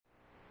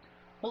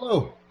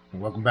Hello,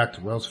 and welcome back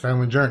to Wells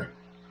Family Journey.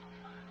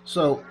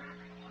 So,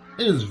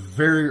 it is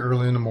very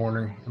early in the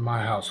morning in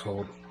my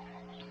household.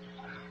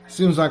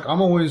 Seems like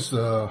I'm always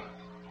the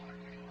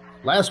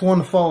last one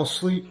to fall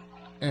asleep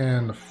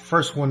and the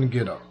first one to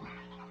get up.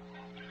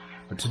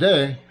 But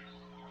today,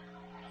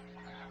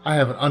 I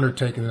have an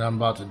undertaking that I'm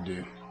about to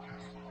do.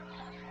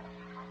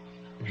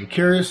 If you're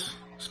curious,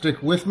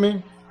 stick with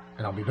me,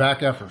 and I'll be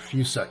back after a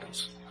few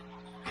seconds.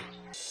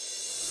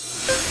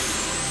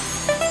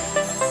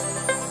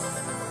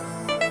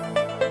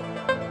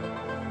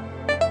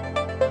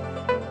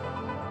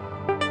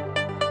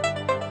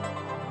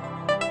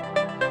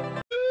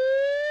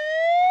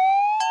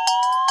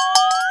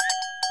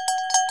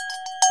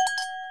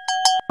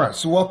 Alright,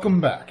 so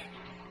welcome back.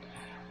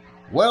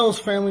 Wells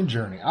Family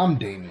Journey. I'm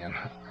Damien.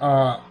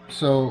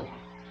 So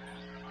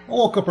I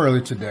woke up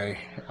early today.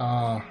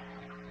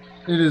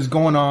 It is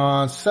going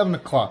on 7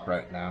 o'clock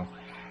right now.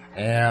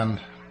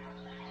 And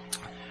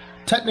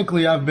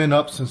technically I've been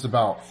up since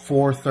about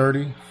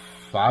 4:30,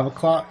 5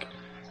 o'clock.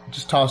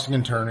 Just tossing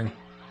and turning.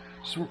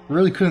 Just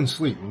really couldn't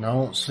sleep, you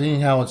know.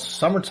 Seeing how it's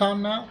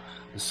summertime now,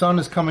 the sun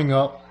is coming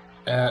up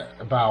at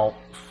about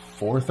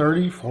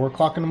 4:30, 4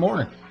 o'clock in the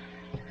morning.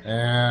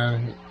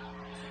 And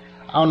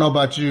I don't know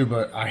about you,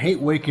 but I hate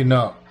waking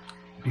up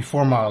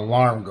before my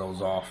alarm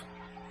goes off.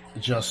 It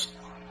just,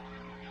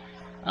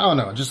 I don't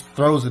know, it just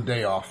throws the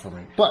day off for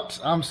me. But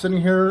I'm sitting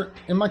here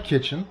in my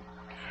kitchen,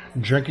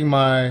 drinking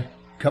my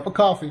cup of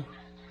coffee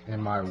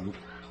in my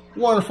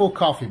wonderful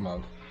coffee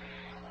mug.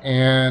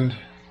 And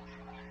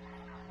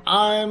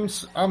I'm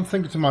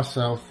thinking to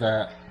myself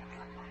that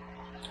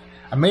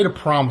I made a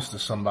promise to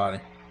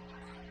somebody.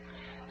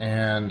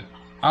 And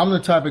I'm the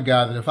type of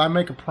guy that if I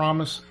make a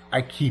promise,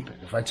 I keep it.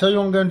 If I tell you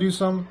I'm going to do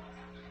something,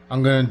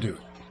 I'm going to do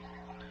it.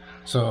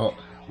 So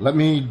let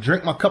me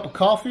drink my cup of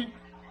coffee,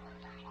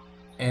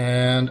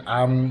 and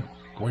I'm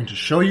going to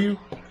show you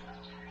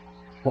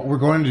what we're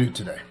going to do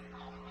today.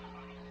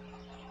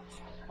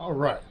 All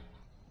right.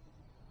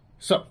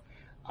 So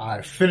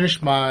I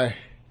finished my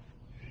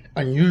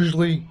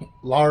unusually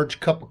large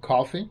cup of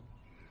coffee.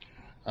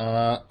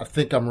 I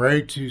think I'm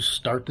ready to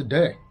start the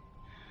day.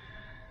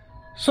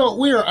 So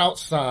we are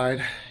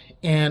outside,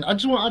 and I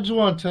just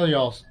want to tell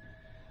y'all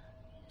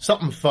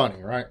something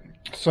funny, right?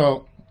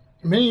 So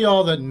many of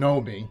y'all that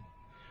know me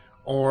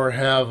or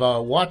have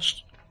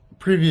watched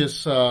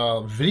previous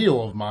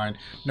video of mine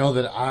know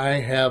that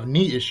I have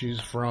knee issues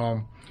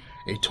from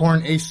a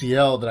torn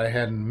ACL that I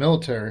had in the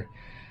military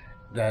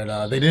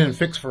that they didn't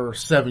fix for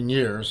 7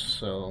 years.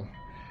 So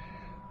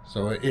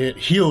it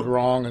healed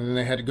wrong, and then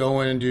they had to go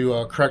in and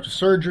do corrective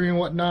surgery and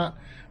whatnot.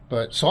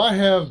 But so I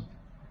have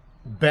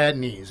bad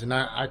knees, and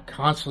I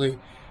constantly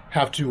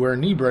have to wear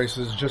knee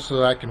braces just so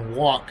that I can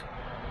walk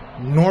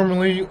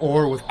normally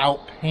or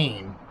without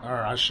pain,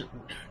 or I should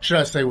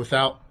I say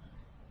without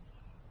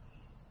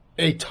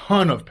a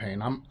ton of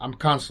pain. I'm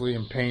constantly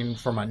in pain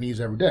for my knees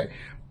every day.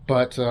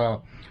 But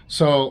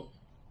so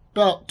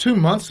about 2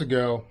 months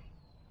ago,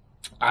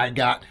 I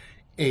got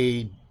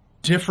a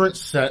different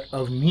set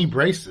of knee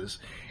braces,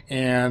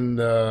 and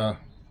I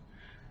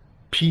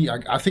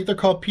think they're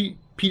called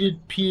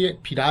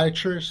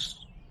pediatrists.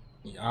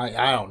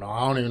 I don't know.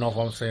 I don't even know if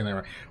I'm saying that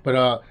right.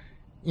 But,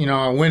 you know,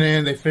 I went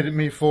in, they fitted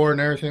me for it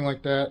and everything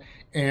like that.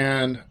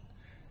 And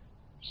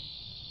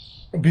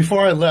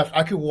before I left,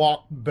 I could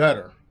walk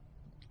better.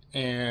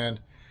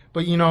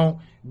 But, you know,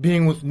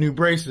 being with new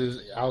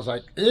braces, I was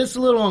like, it's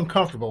a little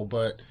uncomfortable.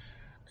 But,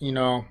 you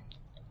know,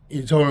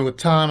 he told me with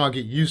time I'll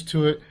get used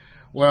to it.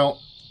 Well,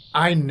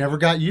 I never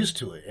got used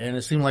to it. And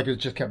it seemed like it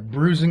just kept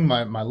bruising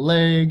my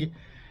leg.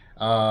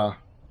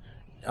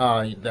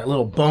 That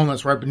little bone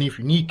that's right beneath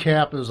your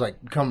kneecap, it was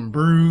like becoming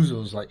bruised. It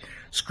was like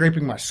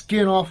scraping my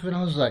skin off, and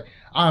I was like,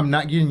 I'm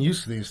not getting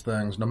used to these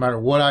things. No matter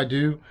what I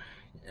do,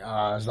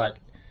 it's like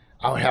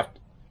I would have to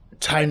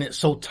tighten it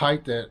so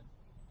tight that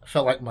I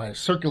felt like my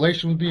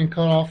circulation was being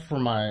cut off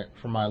from my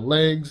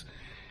legs,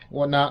 and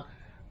whatnot.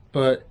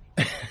 But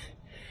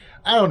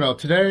I don't know.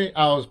 Today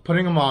I was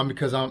putting them on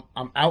because I'm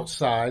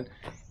outside,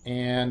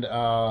 and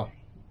I'm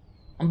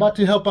about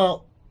to help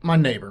out my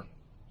neighbor.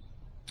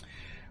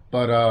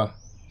 But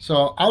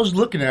so I was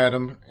looking at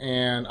them,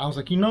 and I was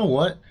like, you know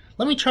what?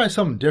 Let me try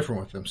something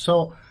different with them.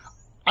 So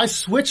I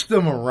switched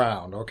them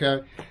around, okay?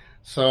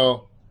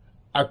 So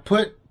I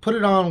put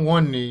it on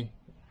one knee,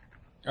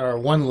 or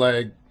one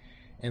leg,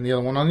 and the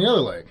other one on the other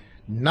leg.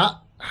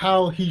 Not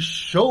how he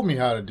showed me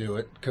how to do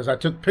it, because I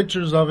took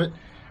pictures of it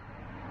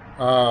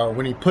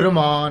when he put them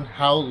on,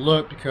 how it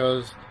looked,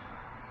 because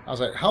I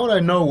was like, how would I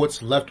know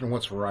what's left and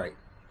what's right?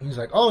 And he's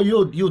like, oh,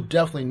 you'll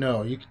definitely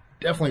know. You can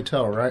definitely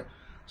tell, right?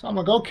 So I'm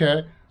like,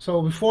 okay.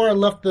 So before I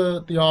left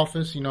the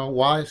office, you know,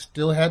 while I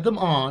still had them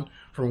on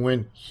from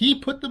when he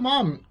put them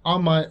on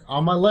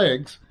my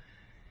legs.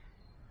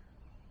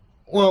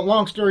 Well,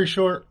 long story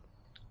short,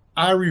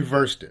 I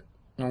reversed it,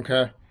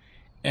 okay?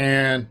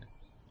 And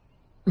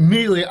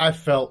immediately I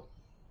felt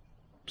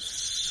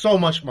so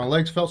much, my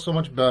legs felt so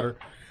much better.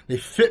 They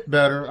fit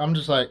better. I'm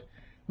just like,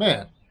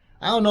 man,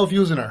 I don't know if he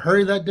was in a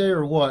hurry that day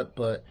or what,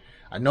 but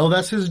I know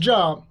that's his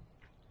job.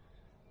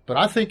 but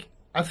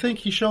I think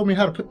he showed me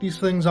how to put these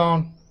things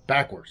on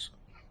backwards.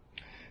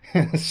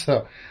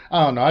 So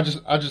I don't know. I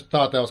just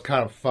thought that was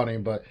kind of funny.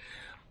 But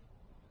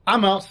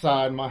I'm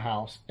outside my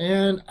house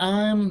and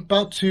I'm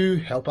about to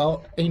help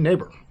out a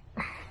neighbor.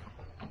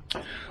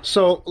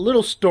 So, a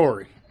little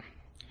story.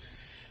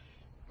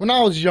 When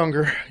I was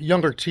younger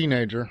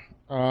teenager,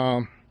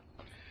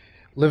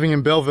 living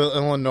in Belleville,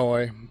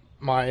 Illinois,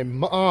 my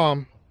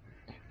mom,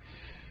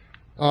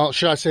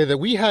 should I say that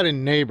we had a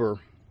neighbor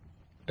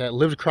that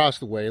lived across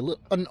the way,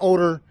 an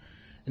older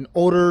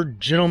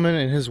gentleman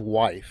and his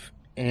wife.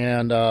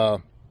 And,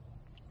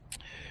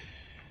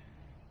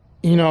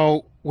 you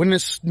know, when it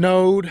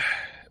snowed,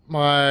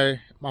 my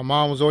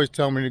mom was always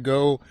telling me to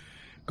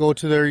go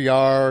to their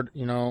yard,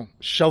 you know,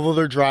 shovel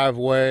their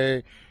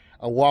driveway,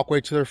 a walkway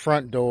to their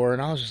front door.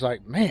 And I was just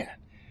like, man,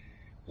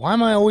 why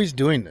am I always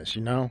doing this?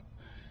 You know,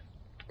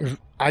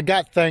 I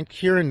got thanked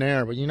here and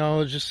there, but you know,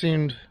 it just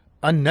seemed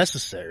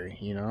unnecessary.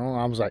 You know,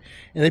 I was like,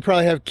 and they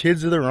probably have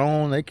kids of their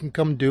own. They can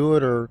come do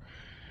it, or,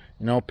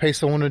 you know, pay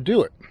someone to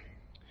do it.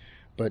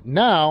 But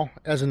now,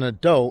 as an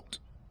adult,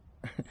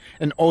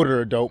 an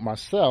older adult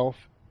myself,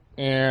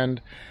 and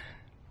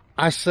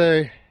I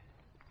say,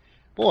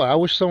 boy, I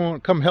wish someone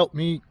would come help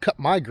me cut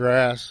my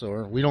grass,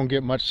 or we don't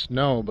get much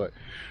snow, but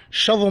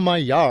shovel my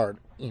yard,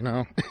 you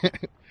know,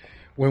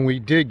 when we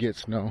did get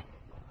snow.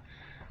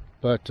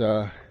 But,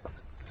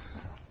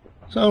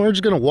 so we're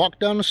just going to walk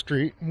down the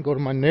street and go to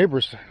my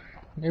neighbor's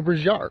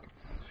yard.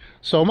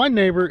 So my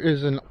neighbor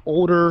is an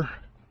older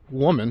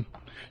woman.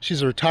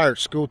 She's a retired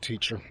school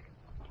teacher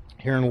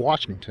here in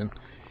Washington.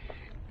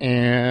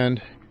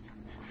 And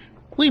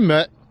we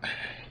met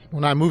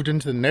when I moved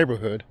into the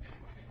neighborhood.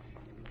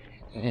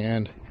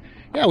 And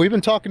yeah, we've been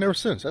talking ever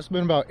since. That's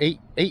been about eight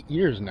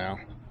years now.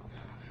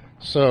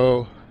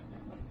 So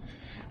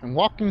I'm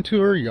walking to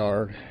her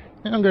yard,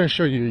 and I'm going to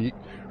show you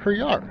her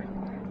yard.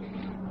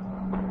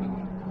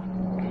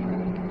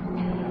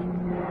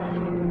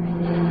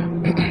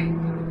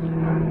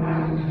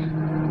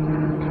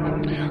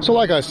 So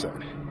like I said,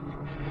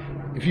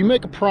 if you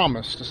make a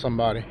promise to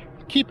somebody,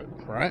 keep it,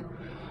 right?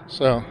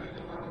 So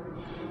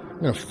I'm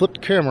going to flip the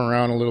camera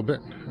around a little bit.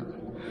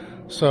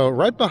 So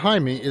right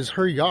behind me is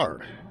her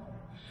yard.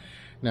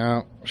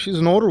 Now, she's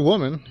an older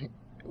woman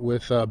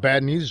with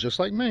bad knees just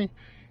like me,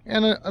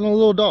 and a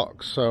little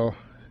dog. So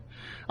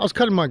I was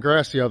cutting my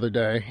grass the other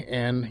day,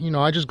 and, you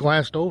know, I just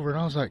glanced over and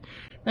I was like,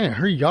 man,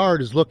 her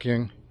yard is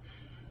looking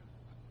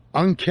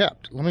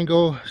unkept. Let me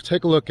go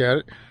take a look at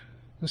it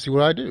and see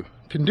what I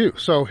can do.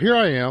 So here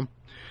I am.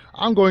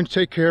 I'm going to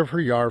take care of her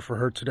yard for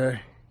her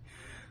today.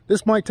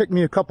 This might take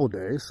me a couple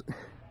days.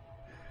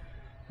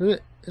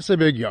 It's a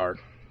big yard.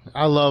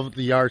 I love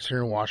the yards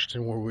here in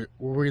Washington where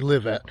we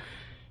live at.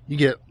 You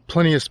get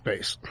plenty of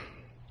space.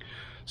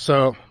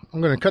 So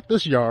I'm going to cut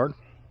this yard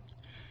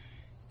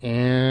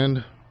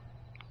and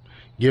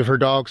give her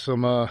dog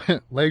some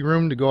leg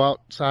room to go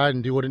outside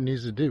and do what it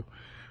needs to do.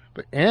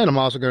 And I'm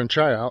also going to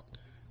try out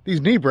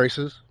these knee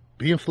braces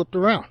being flipped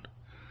around.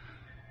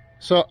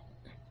 So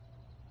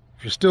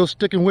if you're still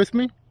sticking with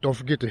me, don't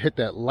forget to hit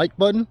that like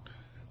button,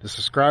 the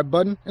subscribe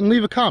button, and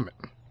leave a comment.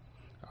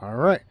 All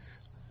right.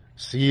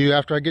 See you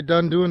after I get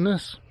done doing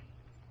this.